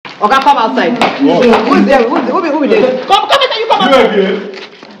Okay, come outside. Who is there? Who be there? Come inside, you come outside.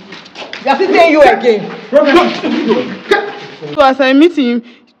 You are still saying you again. So as I meet him,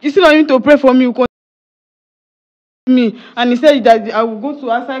 you still want him to pray for me. Me and he said that I will go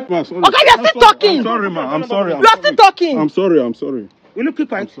to outside. Okay, you're still talking. I'm sorry, ma. I'm sorry. You are still talking. I'm sorry. You look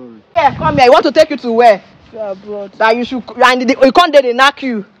quick. I'm sorry. Yeah, come here. You want to take you to where? Abroad. That you should. And you can't they knock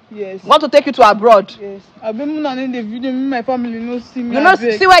you. Yes. Want to take you to abroad? Yes. I've been in the video. My family no see me. You know,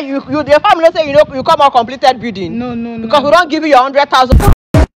 see where your family say you come on completed building. No. Because we don't give you your 100,000.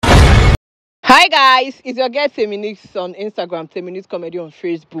 Hi guys, it's your girl Feminist on Instagram, Feminist Comedy on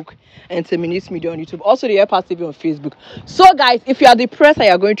Facebook, and Feminist Media on YouTube. Also the Airpass TV on Facebook. So guys, if you are depressed and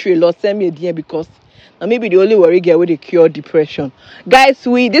you are going through a lot, send me a DM because now maybe the only worry girl with the cure depression. Guys,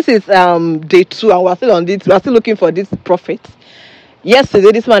 this is day 2 and we're still on this. We're still looking for this prophet.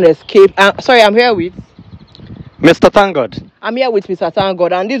 Yesterday this man escaped. Sorry, I'm here with Mr. Thanggod. I'm here with Mr.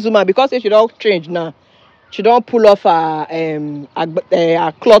 Thanggod, and this woman, because she don't change now. She don't pull off her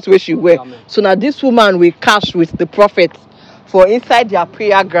cloth where she wear. So now this woman will cash with the prophet for inside their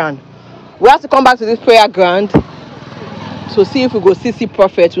prayer ground. We have to come back to this prayer ground to see if we go see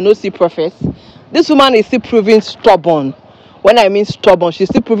prophets. We no see prophets. This woman is still proving stubborn. When I mean stubborn, she's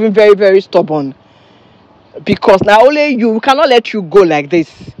still proving very, very stubborn. Because now only you, we cannot let you go like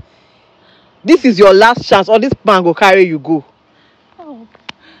this. This is your last chance, or this man will carry you go.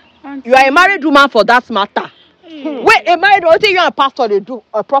 You are a married woman for that matter. Wait, a married woman, you are a pastor, they do,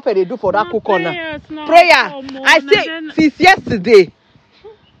 a prophet, they do for that cook corner. Prayer. I say, since yesterday,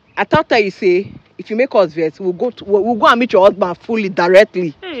 I thought that you say, if you make us vex, we'll go and meet your husband fully,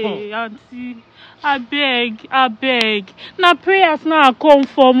 directly. Hey, auntie, I beg. Now prayers now come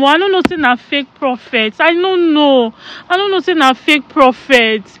from. I don't know say na fake prophets. I don't know say na fake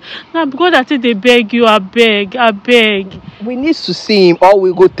prophets. Now because I say they beg you, I beg. We need to see him, or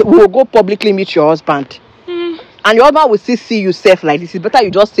we will go publicly meet your husband. And your husband will still see you safe like this. It's better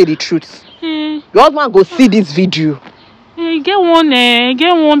you just say the truth. Your husband go see this video. Get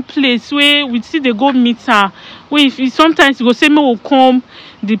one place where we see they go meet her. Where if sometimes you go say me will come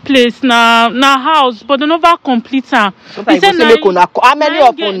the place now house, but they never complete her. Sometimes you say how many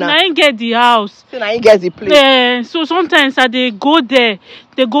of them now? I ain't get the house. So now you get the place. So sometimes they go there,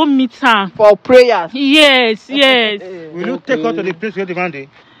 they go meet her for prayers. Yes. Will you take her to the place where the man dey?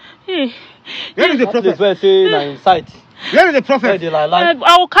 Where is the prophet? Where say na inside? Where is the prophet?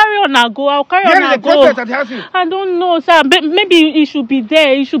 I will carry on and go. Where is the prophet at the house? I don't know, sir. Maybe he should be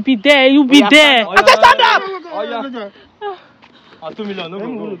there. He will be there. I said stand up. 2 million.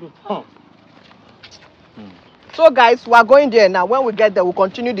 No. So guys, we are going there now. When we get there, we'll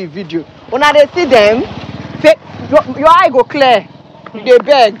continue the video. When they see them, your eye go clear. They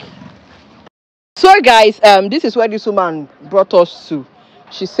beg. So guys, this is where this woman brought us to.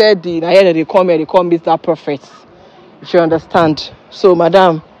 She said they come meet that prophet. If you understand. So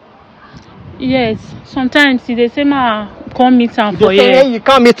madam. Yes. Sometimes they say ma come meet her for here. They say you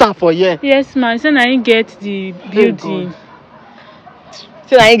can't meet her for here. Yes, ma. Say I ain't get the building.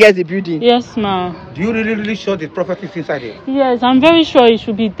 Say I ain't get the building. Yes, ma. Do you really sure the prophet is inside here? Yes, I'm very sure it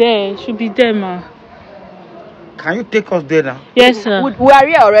should be there. It should be there, ma. Can you take us there now? Yes, sir. We are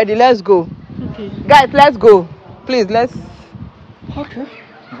here already. Let's go. Okay. Guys, let's go. Please, let's. Okay.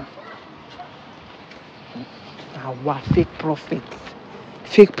 Our fake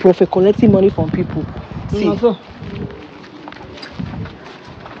prophet collecting money from people. See.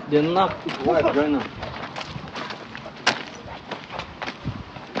 They're not white right now.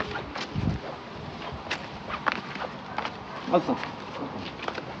 Awesome.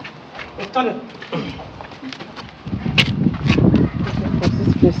 This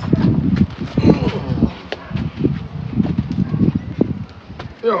place.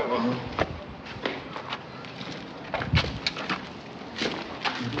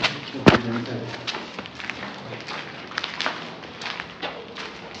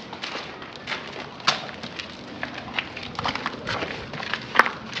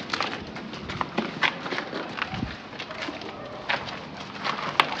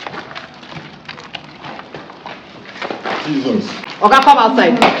 Jesus. Okay, come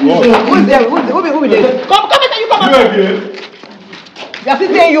outside. Who is there? Who be there? Come inside, you come outside. You are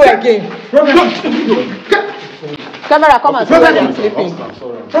still saying you again. Camera, come and see where they are sleeping.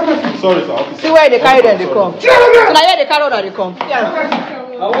 I'm sorry, sir. See where they carry them, they come. So now here they carry them, they come.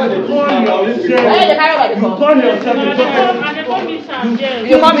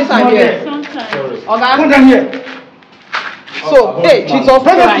 You come inside here. Okay? Come down here. So, hey, Jesus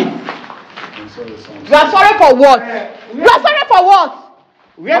Christ. You are sorry for what? You are sorry for what?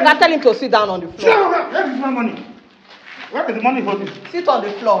 Okay, tell him to sit down on the floor. Where is my money? Where is the money for this? Sit on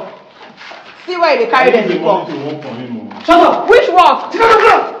the floor. See where they carry them to come. Shut up! Which work? Sit on the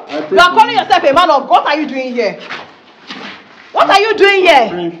floor! You are calling yourself a man of God. What are you doing here? What are you doing here?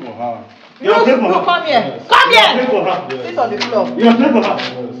 Praying for her. You come here. Yes. Come Pray here. for her. Sit on the floor. You are praying for her.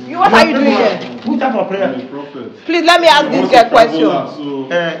 What are you doing here? Who type of prayer? The prophet. Please let me ask this girl a question.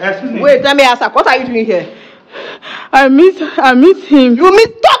 Excuse me. Wait, let me ask her. What are you doing here? I miss him. You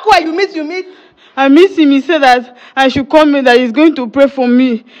meet talk where you meet. I miss him. He said that I should come in, that he's going to pray for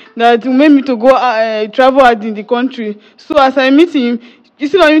me, that will make me to go travel out in the country. So as I meet him, he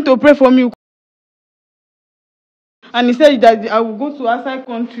still want me to pray for me. And he said that I will go to outside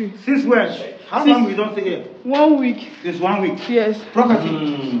country. Since when? How long we don't stay here? 1 week. It's 1 week. Yes. Prophecy.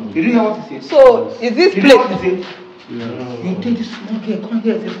 You didn't hear what he said? So is this You know what place? he said? You take this small girl, come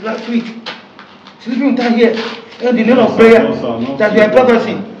here since last week. Sleeping with her here. In the name of prayer. That you are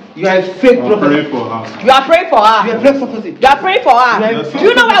prophecy. You are a fake I'm prophet. praying for her. You are praying for You are her. a fake prophecy. You are praying for her. Yes, Do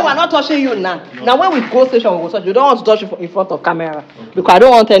you know why we're not touching you now? Now when we go station, we go touch. You don't want to touch you in front of camera because I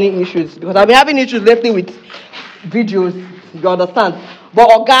don't want any issues. Because I've been having issues lately with videos. You understand? But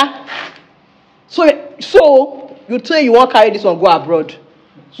Oga, so you say you won't carry this one go abroad.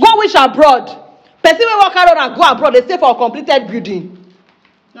 Go which abroad? Person will walk around and go abroad. They stay for a completed building.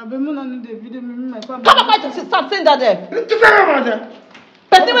 Come on, stop saying that there.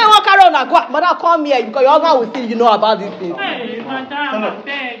 Person will walk around and go. Mother, come here because your husband will still you know about these things. Hey, madam, I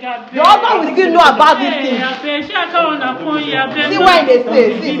beg. Your husband will still know about these things. See why they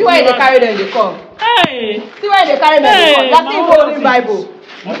say. See why they carry them. They come. Hey. See why they carry them. They come. That's still holding Bible.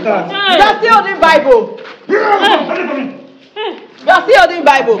 You're still holding Bible. You're still holding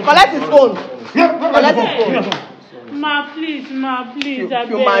Bible. Collect his phone. Collect his phone. Ma, please, I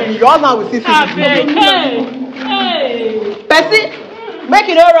beg. Your husband will still see I beg. Hey. Person, make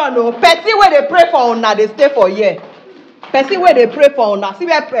it no run no. Person where they pray for una, they stay for year. Person where they pray for una, see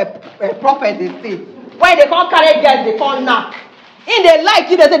where prophet they stay. When they can't carry girls, they can't knock. In the light,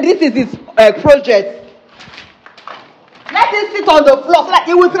 they say this is his project. Let him sit on the floor so that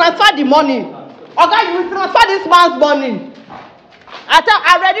he will transfer the money. Okay, you will transfer this man's money.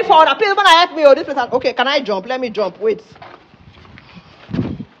 I'm ready for order. Please, when I help me, this person. Okay, can I jump? Let me jump. Wait.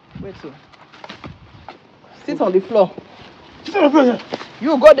 So. Sit on the floor.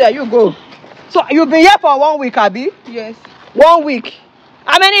 You go there, you go. So you've been here for 1 week, Abi? Yes. 1 week.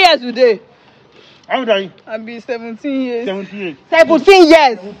 How many years today? How old are you? I'll be 17 years. 78. 17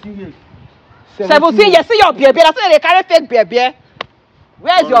 years. 17 years. See your baby. That's why they carry fake baby.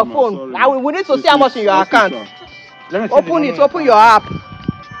 Where's your phone? We need to see how much in your account. Open it. Open your app.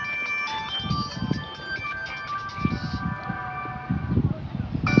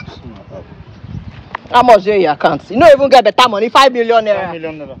 How much is in your account? You don't even get better money. 5 million naira. 5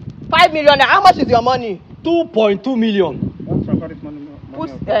 million naira. 5 million naira. How much is your money? 2.2 million. Put,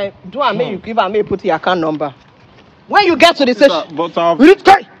 do I make you give and make put your account number. When you get to the station, But Will you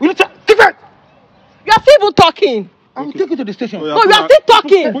take it? you are still even talking. I will take you to the station. Oh, yeah. No, you are still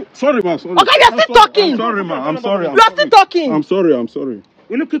talking. Sorry, ma. Sorry. Okay, you are still talking. I'm sorry, ma. I'm sorry. You are still talking. I'm sorry. I'm sorry.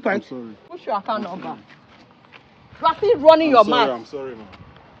 Will you keep I'm quiet? sorry. Push your account number. You are still running your mouth. I'm sorry, ma.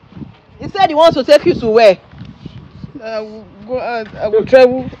 He said he wants to take you to where? I will go out. I will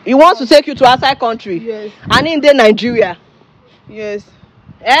travel. He wants to take you to outside country. Yes. And in the Nigeria. Yes.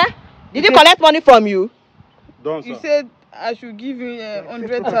 Eh? Did he collect money from you? Don't, He sir. said I should give him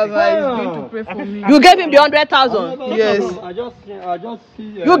 100,000. He's going to pray for me. You gave him the 100,000. Yes. I just see.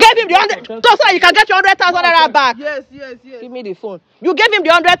 You gave him the 100. So you can get your 100,000 naira back. Yes. Give me the phone. You gave him the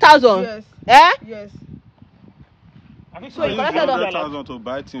 100,000. Yes. Eh? Yes. So you collected 100,000 to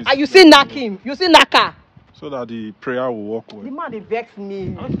buy things. and you see knock him. You see Naka. So that the prayer will work The well. man they vex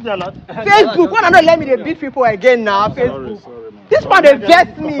me. Facebook. Facebook. When I don't let me they beat people again now. Facebook. Sorry, ma. This man they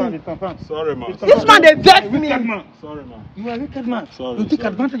vex me. Sorry, ma. This man they vex me. Wicked man. Sorry, ma. You are a wicked man. Sorry, You take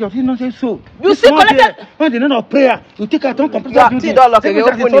sorry. advantage of his nonsense so. You see collected. When the name of prayer, you take a complete Yeah, see, don't lock it, Even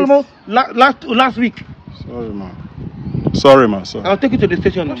open as Solomon last week. Sorry, ma. Sorry, ma. Sorry. I'll take you to the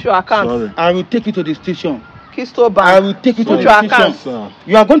station now. Push your account. Sorry. I will take you to the station. Keystone I Bank. will take you to Put the your station. account. Sir.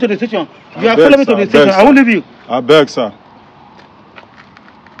 You are going to the station. You I are beg, following me to sir, the I station. beg, I won't leave you. I beg, sir.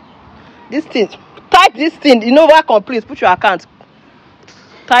 This thing. Type this thing. You know what? Complete. Put your account.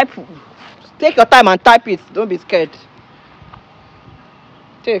 Type. Take your time and type it. Don't be scared.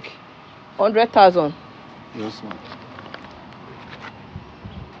 Take 100,000. Yes, ma'am.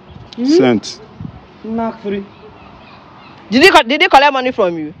 Sent. Mark free. Did they collect money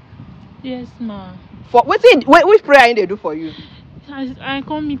from you? Yes, ma. For which prayer they do for you? I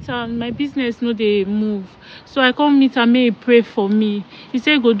come meet am. My business no dey move, so I come meet am. May he pray for me. He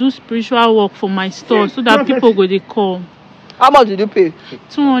say go do spiritual work for my store so that people go dey come. How much did you pay?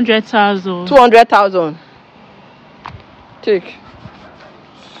 200,000. 200,000. Take.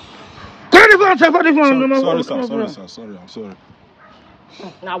 Take the phone, take the phone. Sorry, sir. Sorry, sir. Sorry, I'm sorry.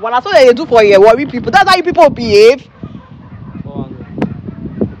 Now, what that's what they do for you, worry people. That's how you people behave. 400.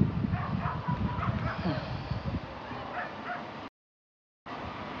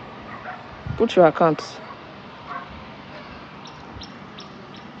 Put your account.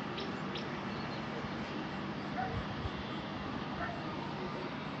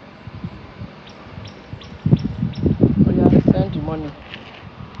 Oh yeah, send the money.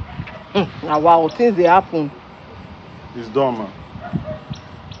 Now wow, things they happen. It's done, man.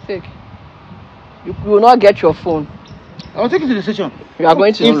 Take. You will not get your phone. I'll take you to the station. You are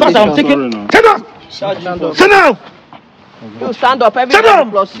going to In the fact, I'm station. taking. Sorry, Stand no. up! Stand up! You stand up, Stand everybody up!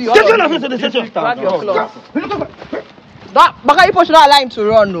 plus you. Take your to the station. Grab your clothes. That Baka people should not allow him to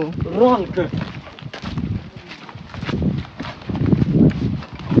run, no. Run.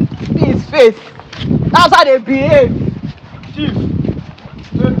 See his face. That's how they behave. Chief.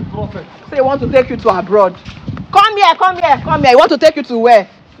 Fake prophet. Say he want to take you to abroad. Come here, come here, come here. He want to take you to where?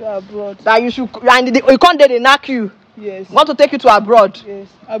 To abroad. That you should, and you can't they knock you. Yes. Want to take you to abroad. Yes.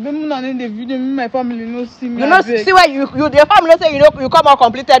 I've been in the video. My family no see me. You know, see where you the family say you come on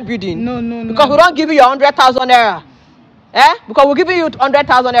completed building. No. Because we don't give you your 100,000 naira. Eh? Because we're giving you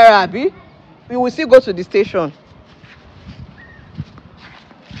 100,000 naira, Abi. We will still go to the station.